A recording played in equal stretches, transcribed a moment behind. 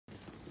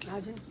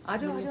आ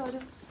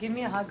जाओ give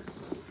me a hug.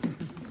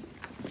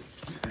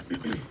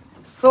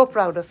 So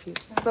proud of you,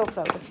 so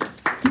proud of you.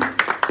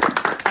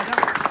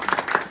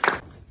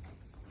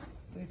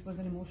 So it was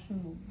an emotional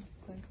moment.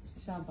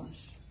 शाबाश.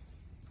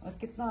 और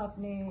कितना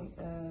आपने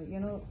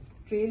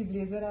trail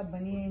blazer आप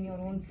बनी है इन योर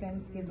ओन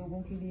सेंस के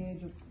लोगों के लिए,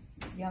 जो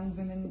यंग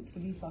वुमेन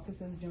पुलिस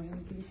ऑफिसर्स जो हैं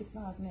उनके लिए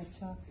कितना आपने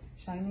अच्छा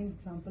शाइनिंग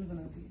एग्जांपल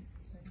बना दिया.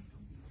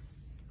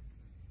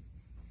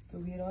 तो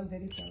we are all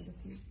very proud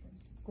of you.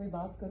 कोई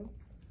बात करो.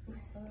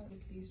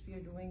 At least we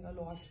are doing a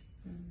lot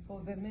for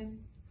women,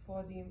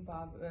 for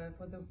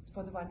the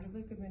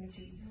vulnerable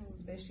community,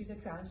 especially the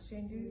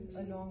transgenders,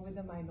 along with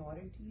the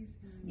minorities,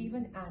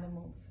 even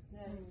animals.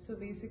 So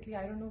basically,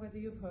 I don't know whether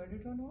you've heard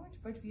it or not,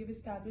 but we have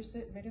established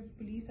the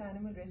police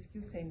animal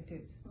rescue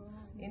centers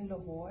in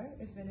Lahore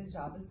as well as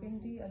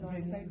Rawalpindi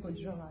alongside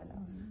Gujranwala.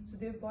 So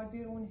they've got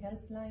their own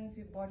helplines,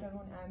 we've got our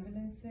own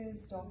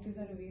ambulances, doctors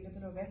are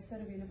available, or vets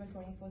are available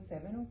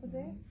 24/7 over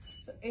there.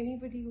 So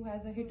anybody who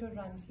has a hit or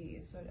run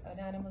case or an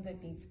animal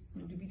that needs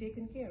to be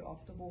taken care of,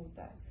 to hold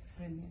that.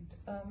 Brilliant.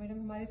 Madam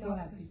हमारे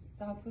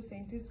तहफ़्फ़ुज़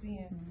centres भी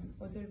हैं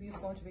उधर. we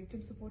have got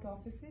victim support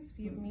offices.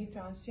 We have made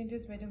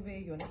transgenders, madam,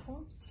 wear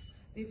uniforms.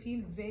 They feel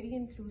very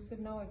inclusive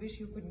now. I wish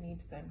you could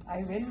meet them. I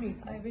will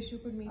meet them. I wish you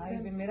could meet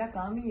them. मेरा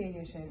काम ही यही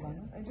है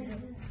शेहरबानो.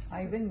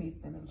 I will meet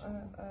them.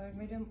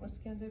 Madam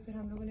उसके अंदर फिर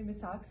हम लोगों ने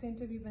मिसाक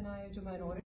सेंटर भी बनाया जो माइनॉरिटी